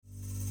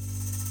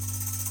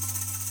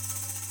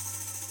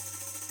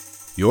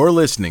You're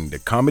listening to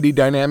Comedy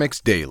Dynamics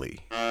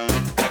Daily.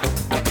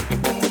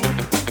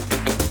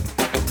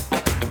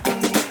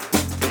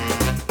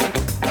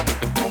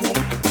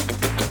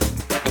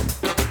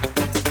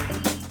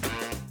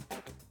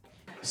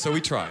 So we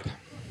tried.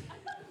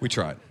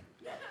 And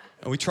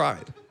we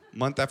tried.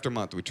 Month after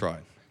month, we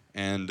tried.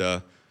 And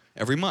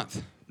every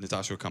month,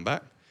 Natasha would come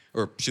back.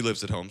 Or she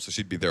lives at home, so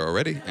she'd be there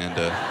already.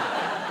 And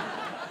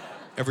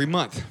every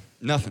month,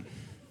 nothing.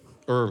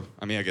 Or,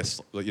 I mean, I guess,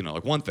 you know,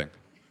 like one thing.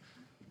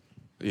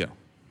 You know.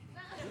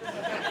 You know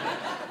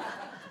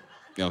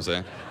what I'm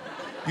saying?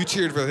 You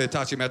cheered for the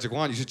Hitachi Magic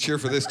Wand, you should cheer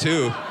for this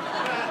too.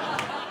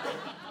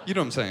 You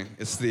know what I'm saying?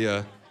 It's the,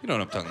 you know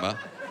what I'm talking about.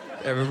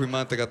 Every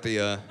month they got the, you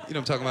know what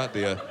I'm talking about?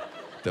 The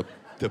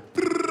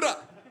brrrr,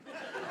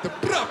 the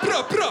brrrr,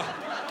 brrrr, brrrr,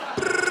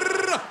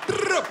 brrrr,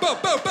 brrrr, bo,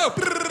 bo, bo,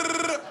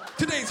 brrrr.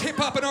 Today's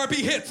hip-hop and R&B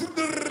hits.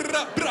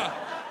 Brrrr, brrrr.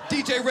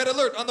 DJ Red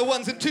Alert on the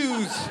ones and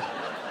twos.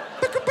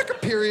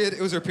 Period.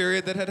 It was her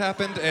period that had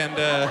happened,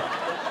 and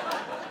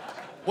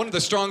one of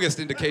the strongest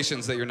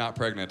indications that you're not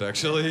pregnant,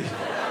 actually.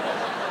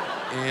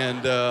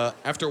 And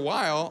after a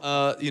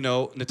while, you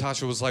know,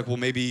 Natasha was like, well,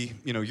 maybe,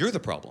 you know, you're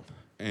the problem.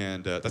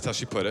 And that's how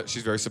she put it.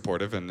 She's very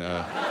supportive, and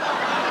I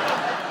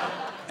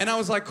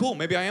was like, cool,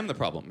 maybe I am the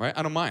problem, right?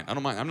 I don't mind.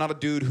 I'm not a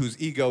dude whose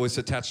ego is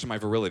attached to my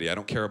virility. I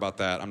don't care about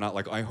that. I'm not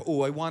like, I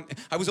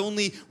was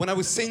only, when I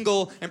was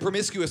single and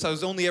promiscuous, I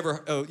was only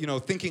ever, you know,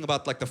 thinking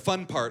about like the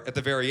fun part at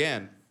the very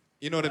end.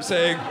 You know what I'm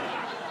saying?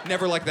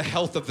 Never like the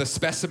health of the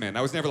specimen.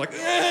 I was never like,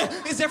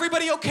 is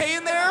everybody okay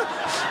in there?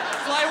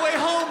 Fly away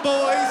home,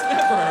 boys.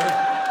 Never.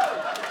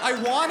 I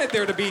wanted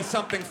there to be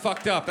something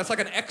fucked up. That's like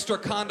an extra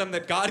condom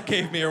that God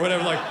gave me or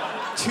whatever, like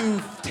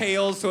 2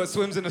 tails so it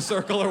swims in a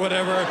circle or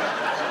whatever.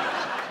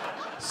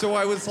 So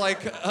I was like,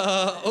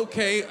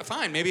 okay,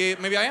 fine,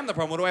 maybe I am the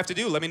problem. What do I have to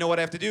do? Let me know what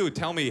I have to do.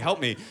 Tell me, help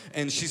me.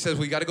 And she says,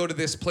 well, you got to go to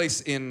this place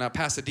in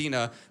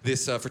Pasadena,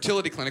 this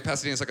fertility clinic.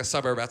 Pasadena's like a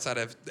suburb outside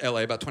of LA,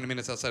 about 20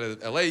 minutes outside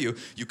of LA. You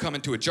come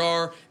into a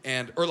jar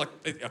or like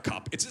a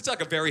cup. It's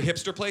like a very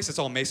hipster place. It's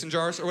all mason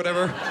jars or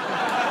whatever.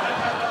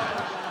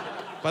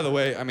 By the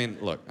way, I mean,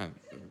 look,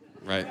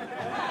 right?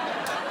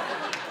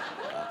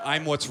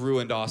 I'm what's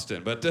ruined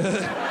Austin, but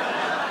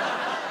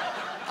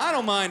I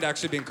don't mind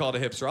actually being called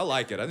a hipster. I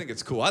like it. I think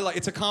it's cool.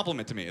 It's a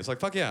compliment to me. It's like,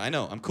 fuck yeah, I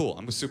know. I'm cool.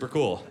 I'm super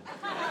cool.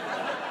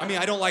 I mean,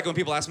 I don't like when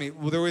people ask me,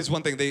 well, there was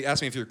one thing, they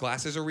asked me if your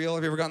glasses are real.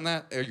 Have you ever gotten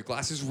that? Are your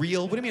glasses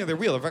real? What do you mean they're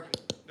real? They're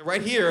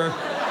right here.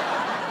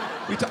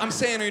 I'm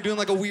saying, are you doing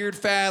like a weird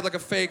fad, like a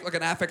fake, like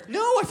an affect?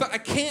 No, I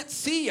can't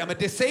see. I'm a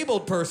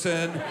disabled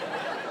person.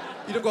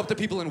 You don't go up to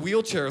people in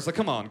wheelchairs like,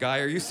 come on, guy,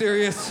 are you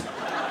serious?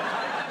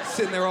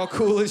 Sitting there all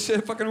cool as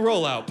shit, fucking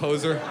roll out,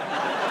 poser.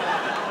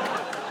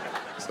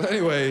 So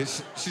anyway,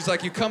 she's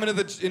like, you come into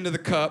the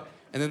cup,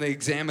 and then they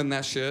examine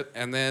that shit,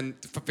 and then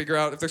figure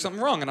out if there's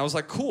something wrong. And I was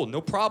like, cool,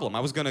 no problem. I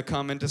was gonna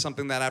come into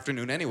something that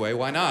afternoon anyway,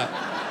 why not?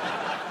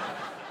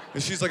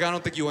 And she's like, I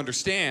don't think you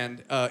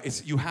understand.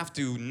 You have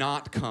to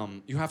not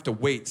come. You have to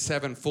wait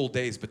 7 full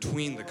days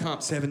between the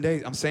cups. 7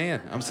 days, I'm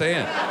saying.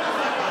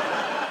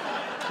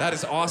 That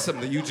is awesome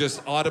that you just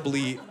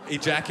audibly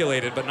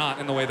ejaculated, but not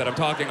in the way that I'm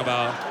talking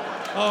about.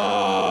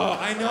 Oh,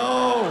 I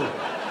know.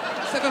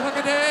 7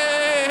 fucking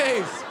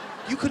days.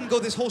 You couldn't go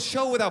this whole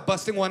show without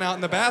busting one out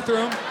in the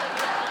bathroom.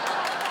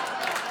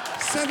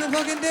 7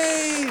 fucking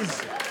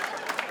days.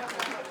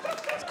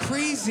 It's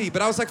crazy.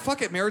 But I was like,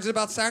 fuck it, marriage is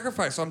about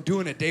sacrifice. So I'm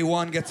doing it. Day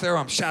 1 gets there,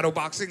 I'm shadow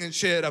boxing and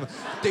shit.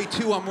 Day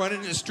 2, I'm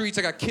running in the streets.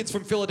 I got kids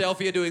from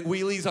Philadelphia doing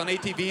wheelies on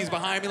ATVs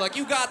behind me like,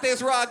 you got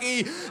this,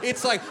 Rocky.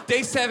 It's like,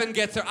 day 7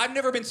 gets there. I've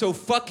never been so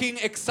fucking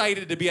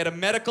excited to be at a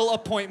medical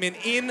appointment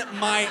in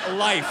my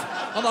life.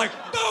 I'm like,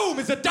 boom,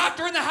 is a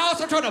doctor in the house?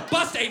 I'm trying to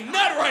bust a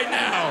nut right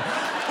now.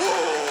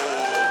 Ooh.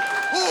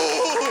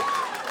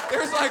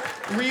 There's like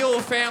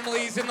real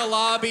families in the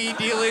lobby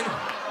dealing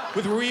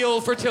with real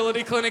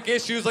fertility clinic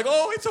issues. Like,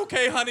 oh, it's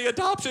okay, honey,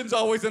 adoption's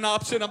always an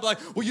option. I'm like,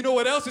 well, you know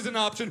what else is an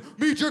option?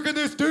 Me jerking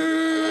this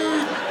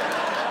dude!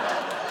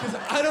 Because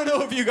I don't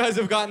know if you guys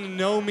have gotten to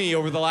know me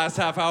over the last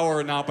half hour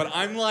or not, but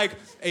I'm like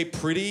a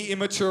pretty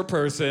immature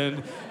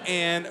person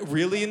and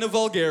really into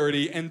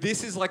vulgarity, and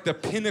this is like the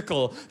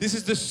pinnacle. This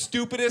is the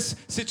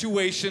stupidest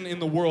situation in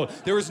the world.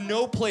 There is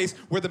no place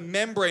where the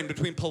membrane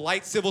between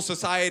polite civil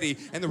society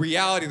and the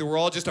reality that we're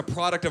all just a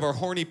product of our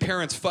horny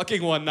parents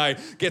fucking one night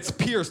gets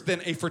pierced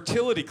than a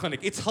fertility clinic.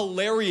 It's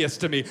hilarious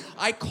to me.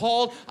 I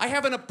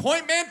have an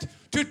appointment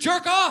to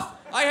jerk off.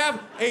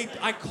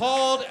 I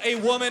called a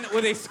woman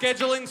with a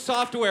scheduling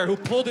software who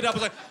pulled it up. I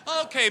was like,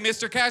 okay,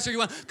 Mr. Kasher, you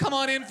want come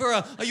on in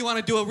for you want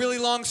to do a really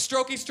long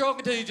strokey stroke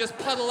until you just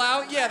puddle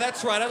out? Yeah,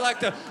 that's right. I'd like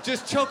to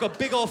just choke a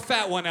big old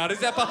fat one out. Is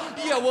that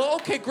yeah, well,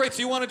 okay, great.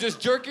 So you want to just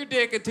jerk your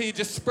dick until you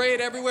just spray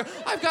it everywhere?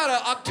 I've got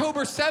a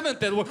October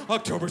 7th.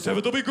 October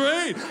 7th will be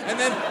great.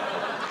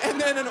 And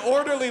then an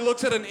orderly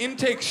looks at an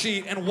intake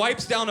sheet and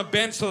wipes down a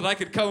bench so that I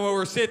could come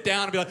over, sit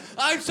down, and be like,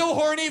 I'm so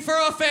horny for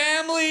a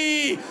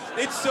family.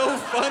 It's so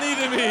funny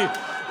to me.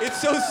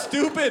 It's so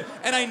stupid,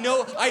 and I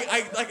know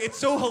I like it's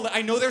so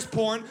I know there's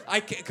porn.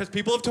 Because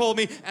people have told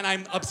me, and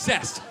I'm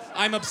obsessed.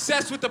 I'm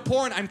obsessed with the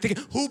porn. I'm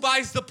thinking, who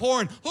buys the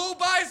porn? Who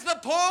buys the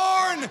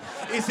porn?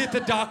 Is it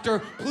the doctor?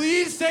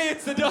 Please say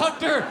it's the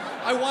doctor.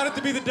 I want it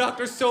to be the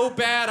doctor so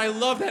bad. I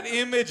love that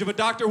image of a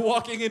doctor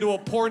walking into a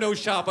porno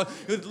shop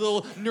with a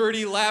little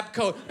nerdy lab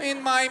coat.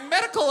 In my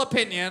medical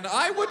opinion,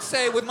 I would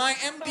say with my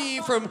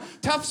MD from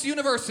Tufts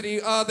University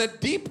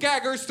that Deep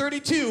Gaggers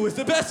 32 is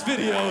the best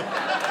video.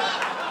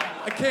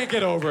 I can't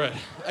get over it.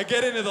 I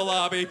get into the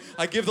lobby.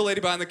 I give the lady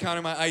behind the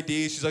counter my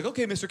ID. She's like,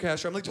 okay, Mr.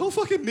 Kasher. I'm like, don't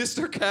fucking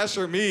Mr.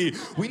 Kasher me.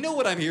 We know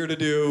what I'm here to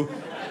do.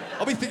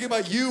 I'll be thinking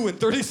about you in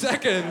 30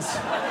 seconds.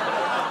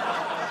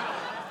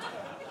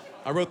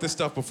 I wrote this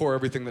stuff before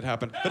everything that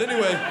happened. But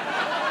anyway,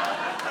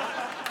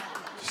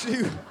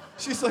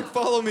 she's like,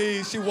 follow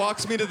me. She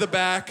walks me to the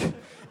back.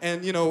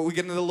 And, you know, we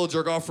get into the little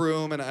jerk-off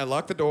room, and I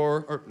lock the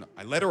door. Or, no,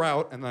 I let her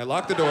out, and I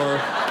lock the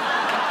door.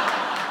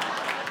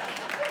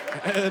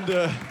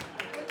 And,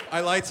 I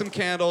light some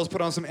candles,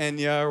 put on some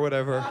Enya or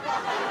whatever.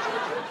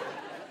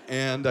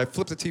 And I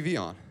flip the TV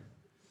on.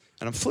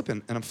 And I'm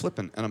flipping, and I'm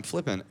flipping, and I'm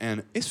flipping,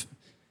 and it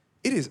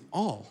is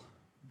all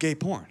gay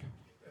porn.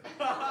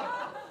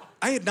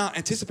 I had not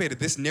anticipated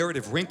this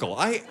narrative wrinkle.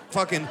 I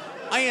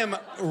am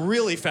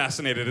really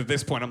fascinated at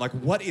this point. I'm like,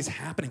 what is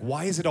happening?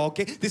 Why is it all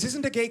gay? This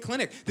isn't a gay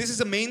clinic. This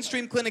is a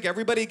mainstream clinic.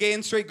 Everybody gay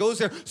and straight goes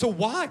there. So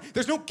why?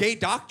 There's no gay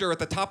doctor at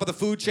the top of the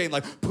food chain,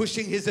 like,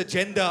 pushing his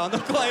agenda on the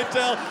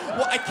clientele.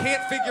 Well, I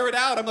can't figure it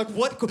out. I'm like,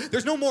 what?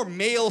 There's no more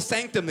male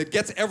sanctum that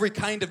gets every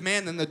kind of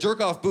man than the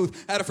jerk-off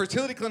booth at a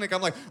fertility clinic.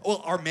 I'm like,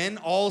 well, are men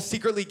all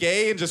secretly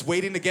gay and just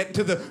waiting to get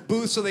into the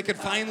booth so they could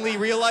finally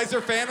realize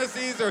their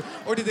fantasies?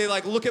 Or did they,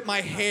 like, look at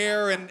my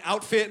hair and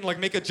outfit and, like,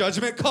 make a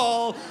judgment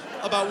call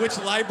about which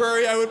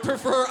library I would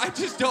prefer? I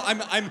just don't.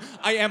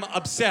 I am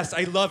obsessed.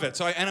 I love it.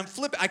 So I'm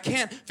flipping. I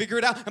can't figure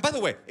it out. And by the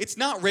way, it's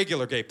not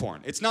regular gay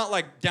porn. It's not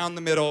like down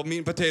the middle, meat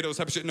and potatoes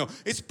type of shit. No,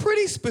 it's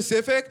pretty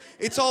specific.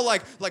 It's all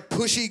like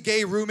pushy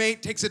gay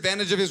roommate takes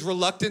advantage of his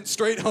reluctant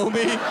straight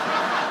homie.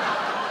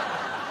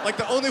 Like,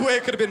 the only way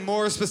it could have been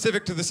more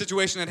specific to the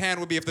situation at hand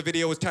would be if the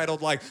video was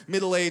titled, like,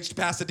 middle-aged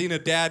Pasadena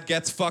dad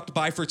gets fucked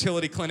by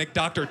fertility clinic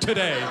doctor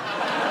today.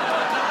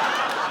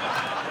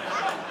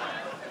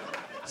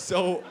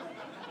 So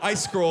I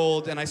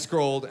scrolled and I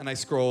scrolled and I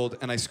scrolled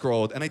and I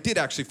scrolled, and I did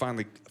actually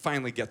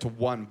finally get to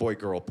one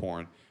boy-girl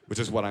porn, which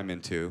is what I'm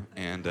into.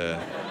 And I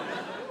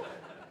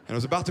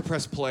was about to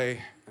press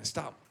play. I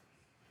stopped.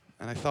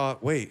 And I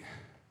thought, wait.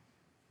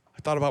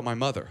 I thought about my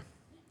mother.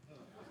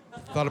 I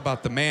thought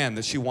about the man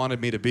that she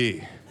wanted me to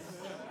be.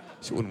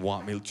 She wouldn't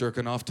want me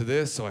jerking off to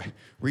this, so I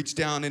reached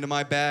down into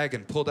my bag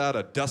and pulled out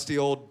a dusty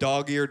old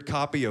dog-eared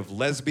copy of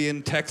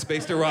lesbian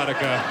text-based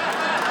erotica.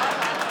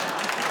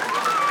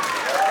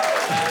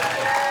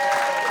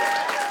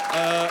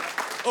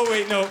 Oh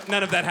wait, no,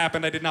 none of that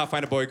happened. I did not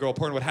find a boy-girl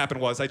porn. What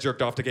happened was I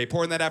jerked off to gay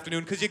porn that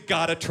afternoon because you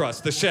gotta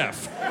trust the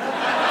chef.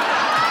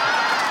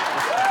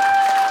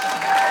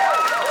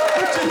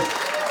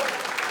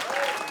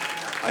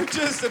 I'm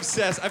just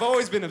obsessed. I've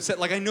always been obsessed.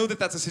 Like, I know that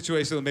that's a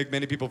situation that will make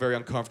many people very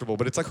uncomfortable,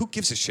 but it's like, who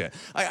gives a shit?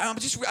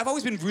 I've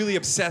always been really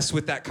obsessed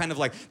with that kind of,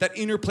 like, that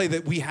interplay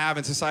that we have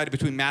in society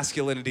between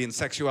masculinity and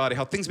sexuality,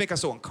 how things make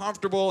us so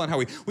uncomfortable, and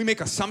how we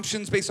make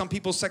assumptions based on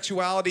people's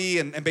sexuality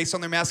and based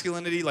on their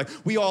masculinity. Like,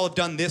 we all have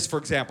done this, for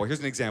example.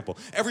 Here's an example.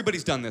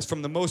 Everybody's done this,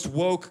 from the most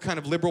woke kind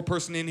of liberal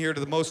person in here to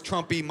the most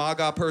Trumpy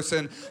MAGA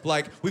person.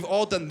 Like, we've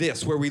all done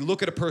this, where we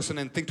look at a person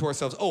and think to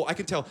ourselves, oh, I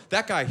can tell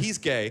that guy, he's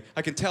gay.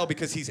 I can tell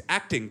because he's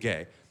acting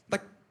gay.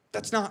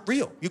 That's not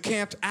real. You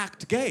can't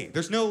act gay.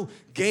 There's no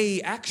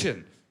gay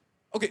action.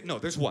 Okay, no,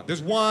 there's one.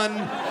 There's one.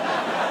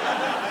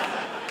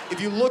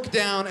 If you look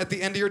down at the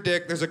end of your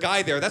dick, there's a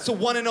guy there. That's the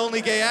one and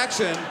only gay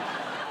action.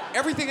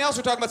 Everything else,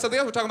 we're talking about something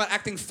else. We're talking about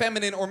acting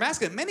feminine or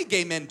masculine. Many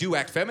gay men do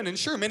act feminine.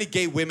 Sure, many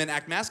gay women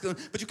act masculine,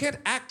 but you can't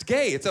act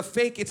gay. It's a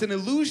fake, it's an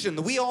illusion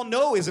that we all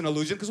know is an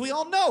illusion because we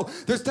all know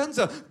there's tons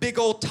of big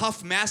old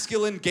tough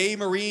masculine gay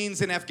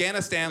Marines in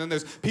Afghanistan, and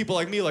there's people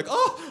like me like,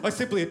 oh, I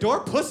simply adore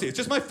pussy. It's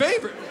just my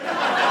favorite.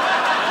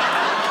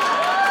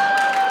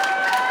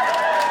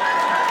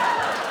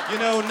 You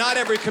know, not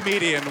every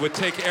comedian would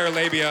take air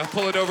labia,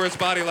 pull it over his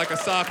body like a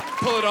sock,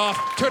 pull it off,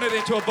 turn it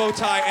into a bow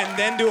tie, and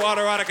then do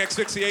autoerotic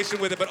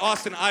asphyxiation with it. But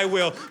Austin, I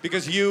will,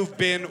 because you've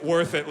been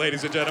worth it,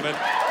 ladies and gentlemen.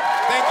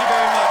 Thank you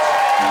very much.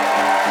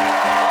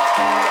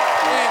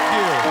 Thank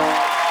you.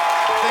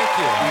 Thank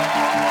you.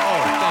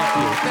 Oh, thank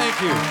you. Thank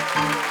you.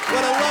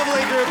 What a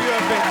lovely group you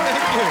have been.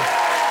 Thank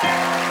you.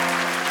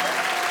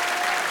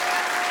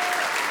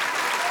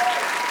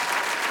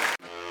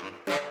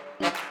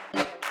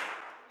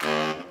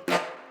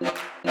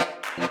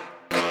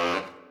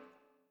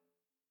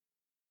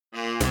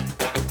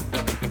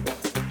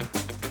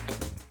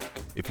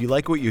 If you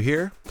like what you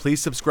hear,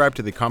 please subscribe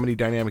to the Comedy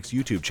Dynamics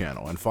YouTube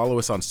channel and follow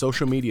us on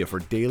social media for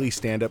daily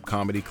stand-up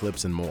comedy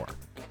clips and more.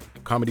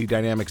 Comedy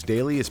Dynamics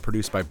Daily is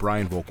produced by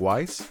Brian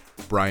Volk-Weiss,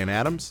 Brian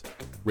Adams,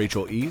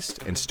 Rachel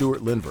East, and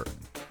Stuart Lindver.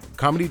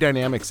 Comedy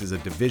Dynamics is a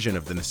division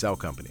of the Nacelle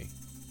Company.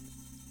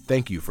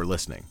 Thank you for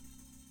listening.